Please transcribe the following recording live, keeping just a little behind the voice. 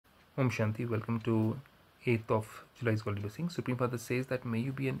Om Shanti, welcome to 8th of July's Golden Blessing. Supreme Father says that may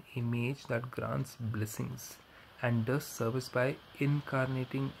you be an image that grants blessings and does service by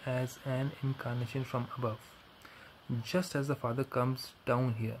incarnating as an incarnation from above. Just as the Father comes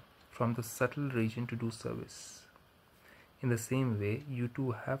down here from the subtle region to do service. In the same way, you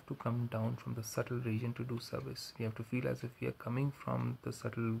too have to come down from the subtle region to do service. We have to feel as if we are coming from the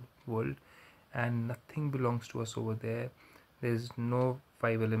subtle world and nothing belongs to us over there. There's no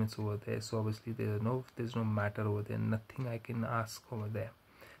five elements over there, so obviously there's no matter over there, nothing I can ask over there.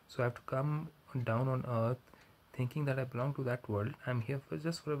 So I have to come down on earth thinking that I belong to that world. I'm here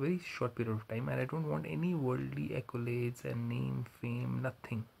just for a very short period of time, and I don't want any worldly accolades and name, fame,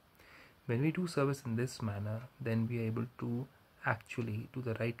 nothing. When we do service in this manner, then we are able to actually do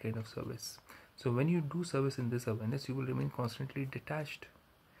the right kind of service. So when you do service in this awareness, you will remain constantly detached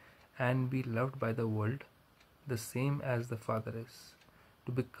and be loved by the world the same as the Father is.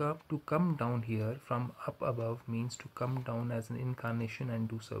 To come down here from up above means to come down as an incarnation and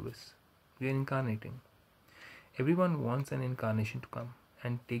do service. We are incarnating. Everyone wants an incarnation to come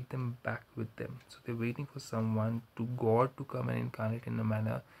and take them back with them. So they're waiting for someone, to God, to come and incarnate in a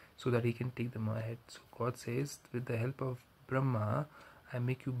manner so that he can take them ahead. So God says, with the help of Brahma, I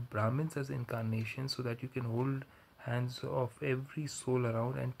make you Brahmins as incarnations so that you can hold hands of every soul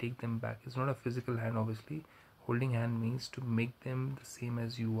around and take them back. It's not a physical hand, obviously. Holding hand means to make them the same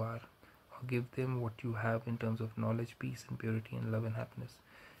as you are, or give them what you have in terms of knowledge, peace and purity and love and happiness.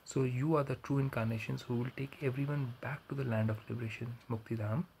 So you are the true incarnations who will take everyone back to the land of liberation, Mukti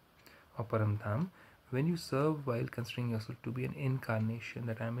Dham or Param Dham. When you serve while considering yourself to be an incarnation,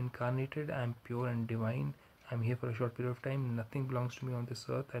 that I am incarnated, I am pure and divine, I am here for a short period of time, nothing belongs to me on this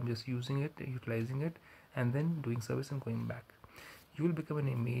earth, I am just using it, utilizing it, and then doing service and going back. You will become an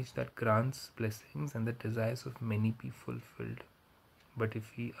image that grants blessings and the desires of many be fulfilled. But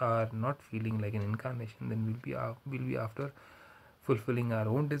if we are not feeling like an incarnation, then we'll be after fulfilling our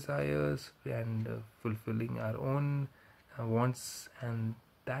own desires and fulfilling our own wants, and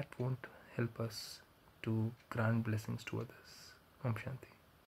that won't help us to grant blessings to others. Om Shanti.